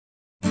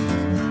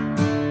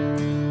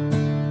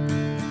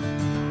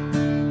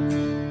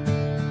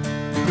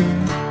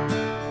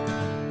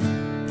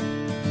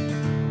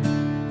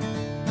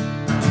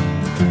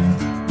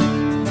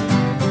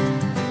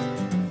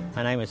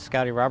name is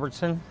Scotty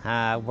Robertson.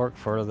 I work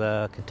for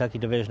the Kentucky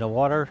Division of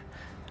Water.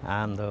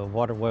 I'm the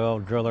Water Well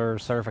Driller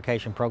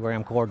Certification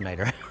Program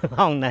Coordinator.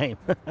 Long name.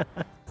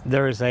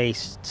 There is a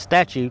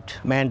statute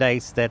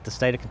mandates that the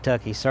state of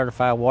Kentucky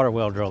certify water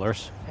well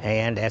drillers,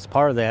 and as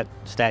part of that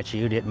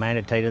statute, it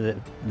mandated that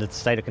the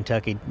state of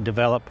Kentucky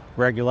develop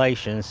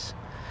regulations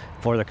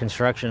for the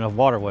construction of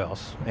water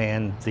wells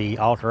and the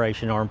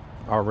alteration or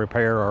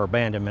repair or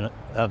abandonment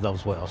of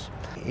those wells.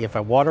 If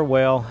a water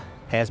well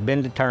has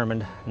been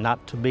determined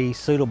not to be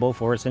suitable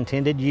for its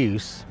intended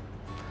use,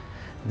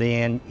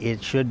 then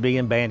it should be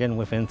abandoned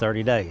within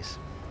 30 days.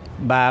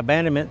 By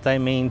abandonment, they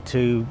mean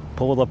to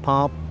pull the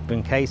pump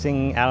and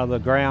casing out of the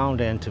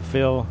ground and to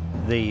fill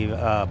the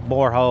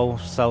borehole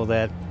so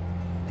that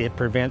it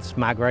prevents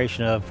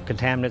migration of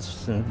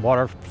contaminants and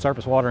water,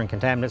 surface water and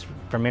contaminants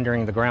from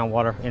entering the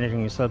groundwater,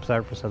 entering the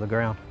subsurface of the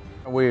ground.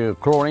 We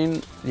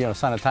chlorine,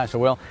 sanitize the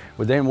well,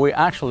 but then we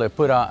actually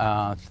put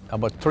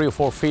about 3 or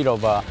 4 feet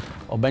of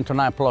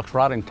bentonite plugs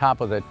right on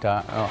top of it,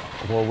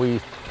 where we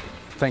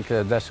think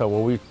that's where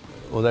we,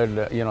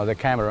 the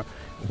camera,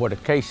 where the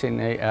casing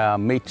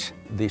meets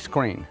the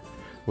screen.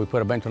 We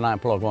put a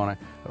bentonite plug on it,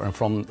 and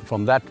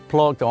from that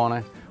plug on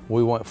it,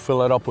 we want to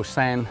fill it up with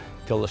sand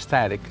till the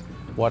static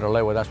water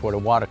level. That's where the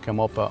water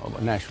come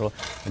up natural,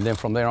 and then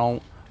from there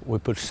on, we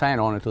put sand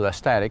on it to the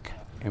static,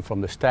 and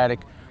from the static,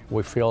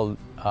 we fill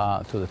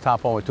to the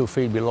top, only 2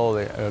 feet below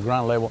the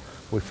ground level,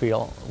 we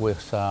fill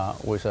with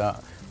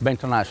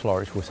bentonite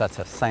slurry, which that's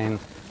a sand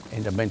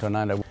in the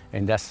bentonite,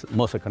 and that's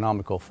most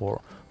economical for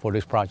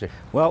this project.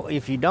 Well,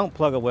 if you don't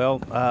plug a well,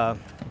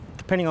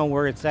 depending on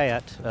where it's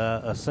at,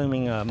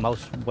 assuming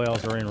most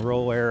wells are in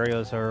rural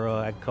areas or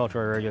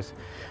agricultural areas,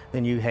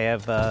 then you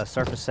have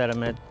surface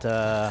sediment,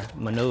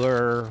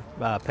 manure,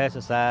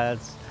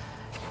 pesticides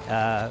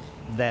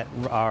that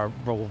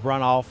will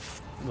run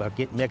off,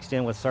 get mixed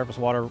in with surface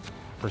water,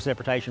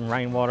 precipitation,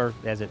 rainwater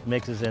as it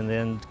mixes, and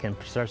then can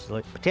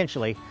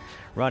potentially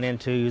run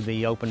into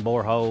the open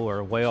borehole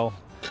or well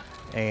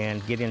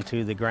and get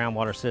into the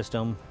groundwater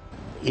system.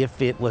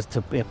 If it was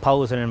to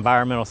pose an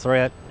environmental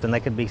threat, then they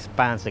could be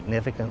fined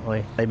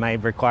significantly. They may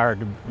be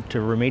required to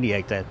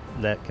remediate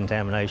that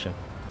contamination.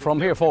 From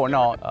here forward,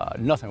 no,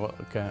 nothing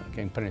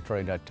can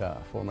penetrate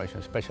that formation,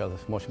 especially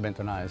as much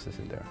bentonite as is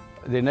in there.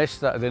 The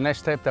next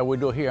step that we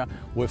do here,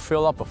 we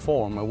fill up a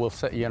form, and we'll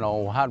say,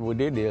 how we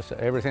did this,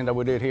 everything that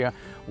we did here,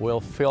 we'll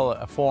fill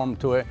a form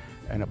to it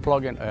and a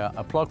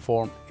plug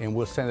form, and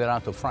we'll send it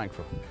out to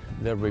Frankfurt.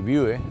 They'll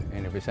review it,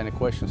 and if there's any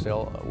questions, they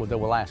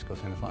will ask us,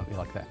 and something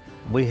like that.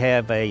 We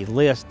have a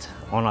list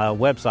on our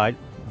website,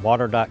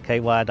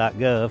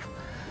 water.ky.gov,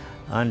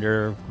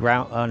 under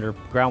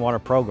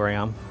groundwater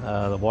program,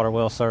 the water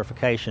well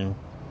certification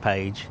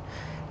page.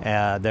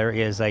 There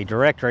is a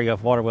directory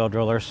of water well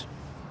drillers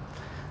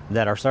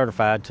that are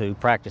certified to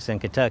practice in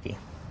Kentucky.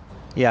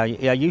 Yeah,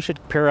 you should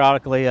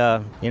periodically,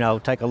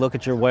 take a look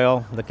at your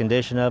well, the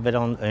condition of it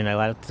on,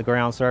 at the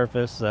ground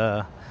surface.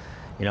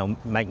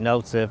 Make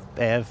notes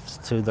as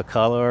to the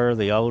color,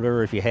 the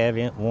odor, if you have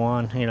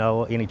one.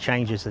 Any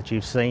changes that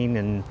you've seen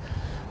in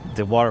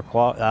the water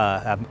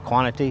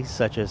quantity,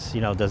 such as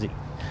does it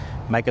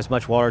make as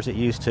much water as it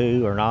used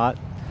to or not?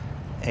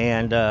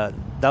 And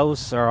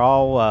those are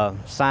all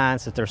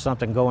signs that there's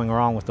something going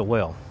wrong with the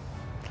well.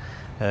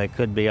 It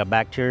could be a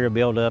bacteria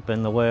buildup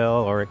in the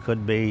well, or it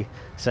could be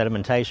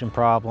sedimentation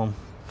problem,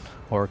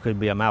 or it could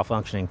be a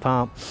malfunctioning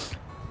pump.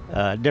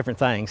 Different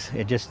things.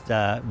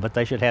 But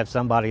they should have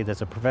somebody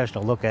that's a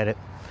professional look at it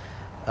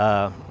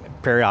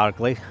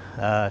periodically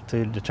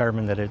to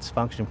determine that it's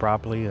functioning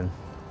properly and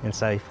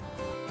safe.